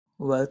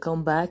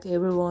Welcome back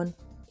everyone.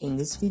 In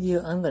this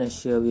video I'm gonna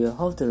show you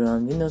how to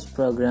run Windows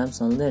programs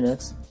on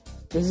Linux.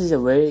 This is a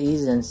very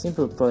easy and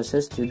simple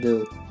process to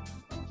do.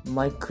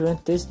 My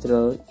current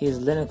distro is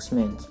Linux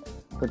Mint,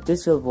 but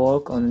this will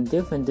work on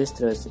different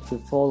distros if you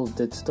follow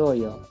the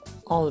tutorial.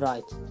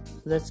 Alright,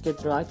 let's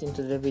get right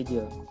into the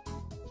video.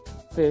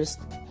 First,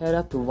 head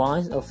up to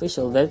Wine's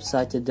official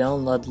website to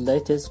download the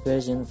latest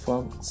version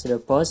from its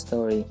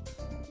repository.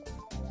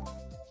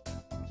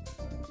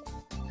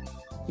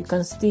 You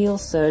can still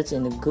search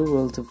in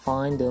Google to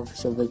find the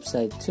official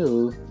website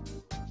too.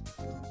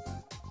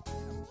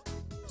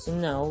 So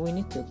now we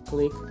need to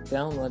click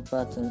download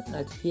button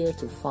at here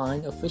to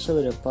find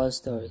official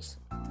repositories.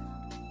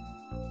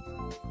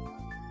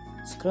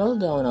 Scroll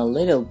down a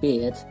little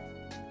bit,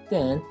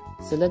 then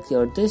select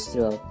your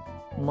distro.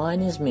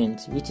 Mine is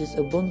Mint, which is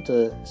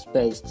Ubuntu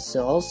based,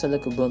 so I'll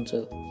select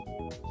Ubuntu.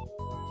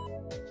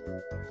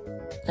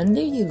 And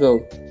there you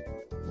go.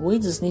 We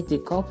just need to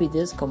copy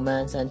these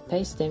commands and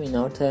paste them in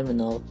our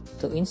terminal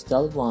to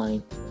install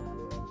Wine.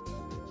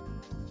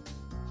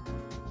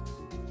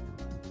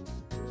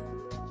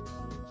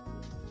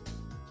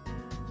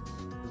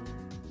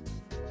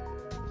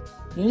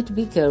 You need to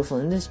be careful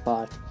in this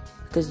part,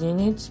 because you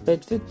need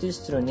specific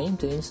distro name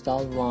to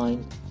install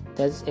Wine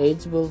that's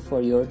eligible for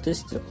your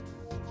distro.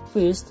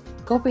 First,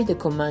 copy the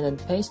command and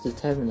paste the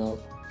terminal.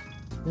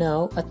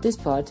 Now, at this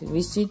part,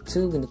 we see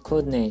two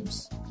code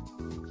names.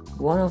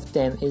 One of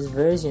them is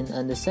version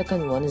and the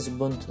second one is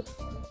Ubuntu.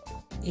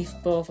 If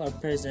both are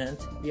present,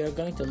 we are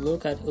going to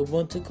look at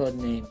Ubuntu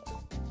codename.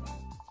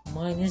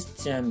 Mine is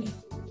Jammy.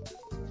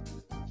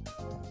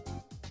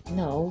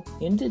 Now,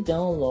 you need to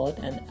download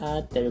and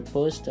add the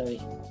repository.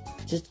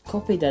 Just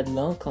copy that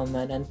long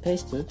command and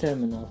paste to the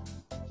terminal.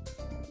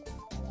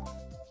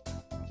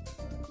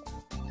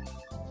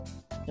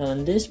 Now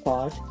in this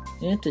part,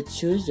 you need to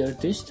choose your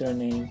distro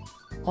name,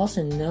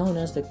 also known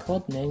as the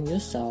codename you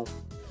saw.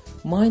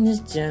 Mine is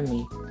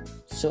Jammy,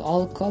 so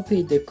I'll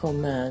copy the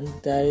command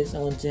that is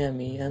on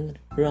Jammy and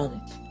run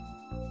it.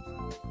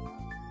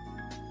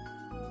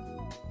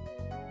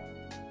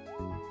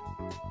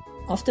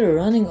 After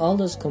running all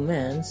those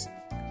commands,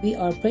 we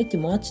are pretty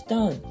much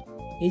done.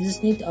 You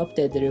just need to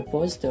update the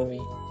repository.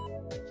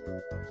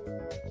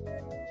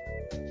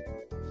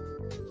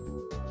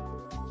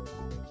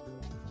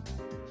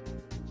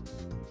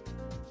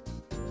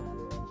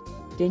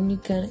 Then you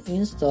can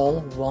install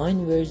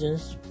Wine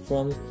versions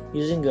from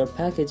using your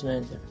package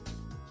manager.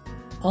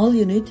 All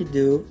you need to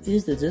do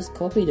is to just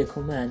copy the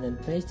command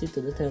and paste it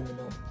to the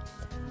terminal.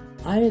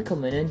 I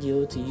recommend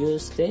you to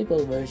use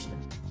stable version.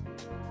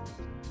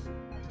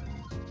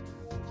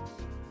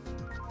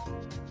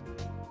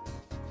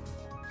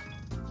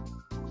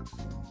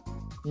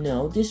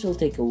 Now this will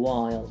take a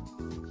while.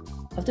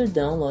 After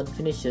download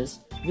finishes,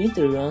 we need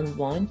to run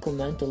Wine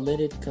command to let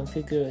it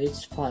configure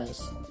its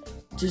files.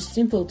 Just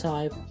simple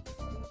type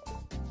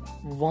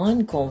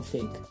wine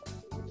config.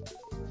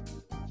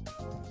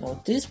 Now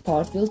this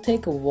part will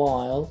take a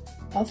while.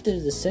 After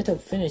the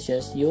setup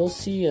finishes, you will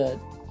see a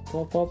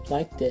pop-up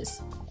like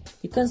this.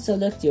 You can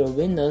select your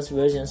Windows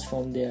versions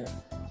from there.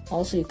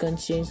 Also you can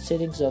change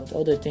settings of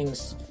other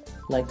things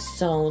like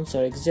sounds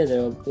or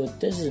etc, but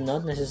this is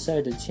not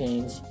necessary to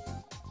change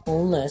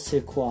unless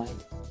required.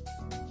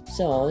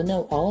 So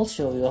now I'll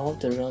show you how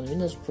to run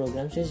Windows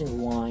programs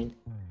using Wine.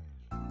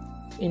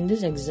 In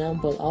this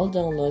example, I'll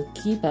download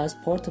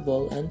KeePass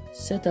Portable and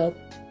set up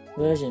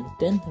version,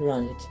 then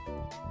run it.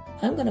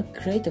 I'm gonna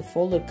create a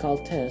folder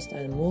called test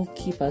and move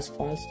KeePass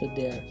files to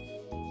there.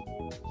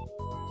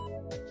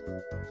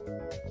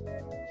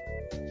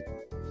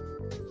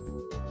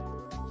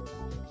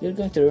 We're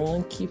going to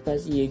run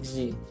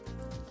KeePass.exe.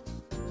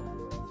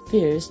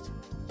 First,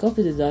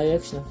 copy the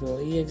direction of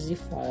your exe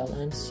file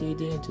and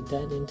cd into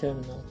that in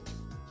terminal.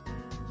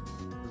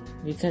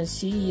 We can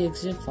see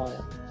exe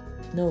file.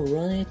 Now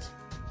run it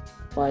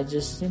by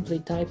just simply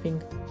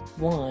typing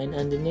Wine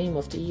and the name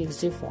of the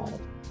exe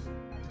file.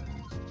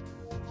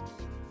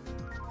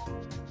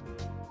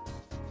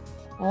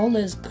 All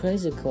these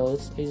crazy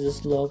codes is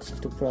just logs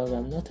of the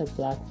program, not a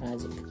black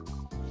magic.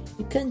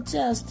 You can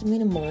just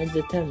minimize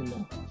the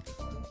terminal.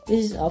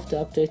 This is up to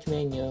update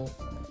menu.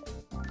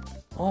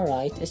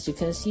 Alright, as you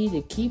can see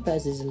the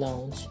KeePass is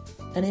launched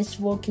and it's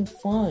working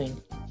fine.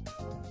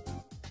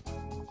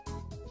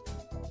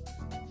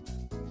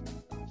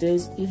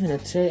 There's even a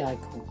tray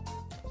icon.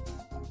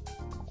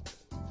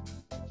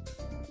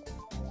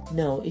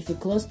 Now if you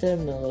close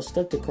terminal or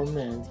stop the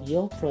command,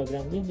 your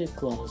program will be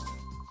closed.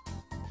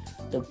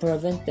 To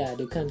prevent that,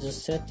 you can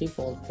just set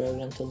default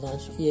program to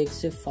launch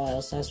exe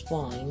files as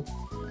Wine.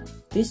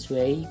 This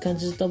way, you can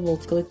just double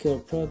click your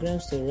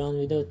programs to run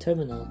without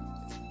terminal.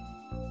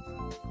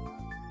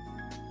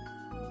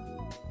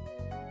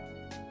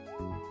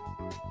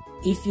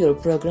 If your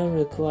program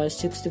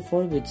requires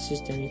 64-bit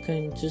system, you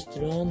can just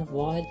run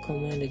while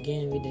command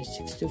again with a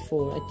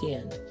 64 at the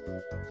end.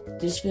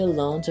 This will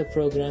launch a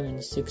program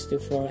in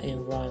 64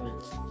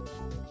 environment.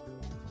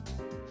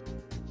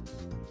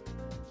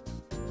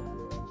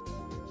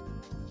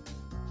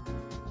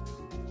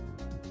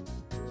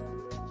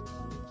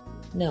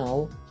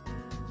 Now,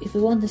 if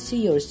you want to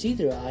see your C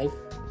drive,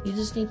 you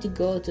just need to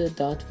go to the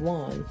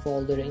 .1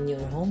 folder in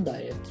your home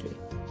directory.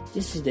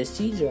 This is the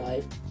C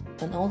drive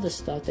and all the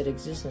stuff that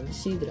exists on the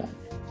C drive.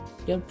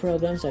 Your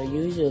programs are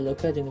usually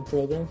located in the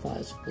program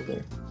files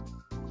folder.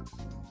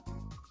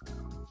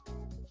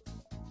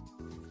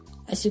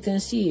 As you can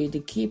see, the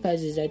keypad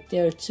is right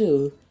there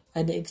too,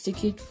 and the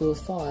executable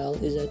file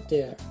is right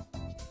there.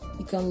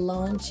 You can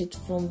launch it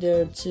from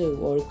there too,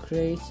 or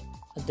create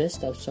a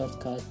desktop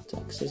shortcut to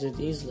access it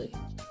easily.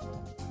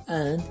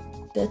 And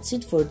that's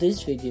it for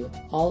this video.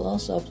 I'll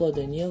also upload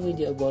a new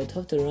video about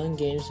how to run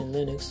games in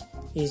Linux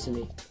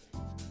easily.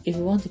 If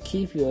you want to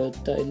keep your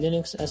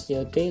Linux as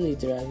your daily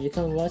drive, you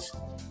can watch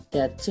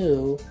that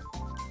too.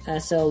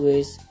 As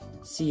always,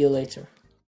 see you later.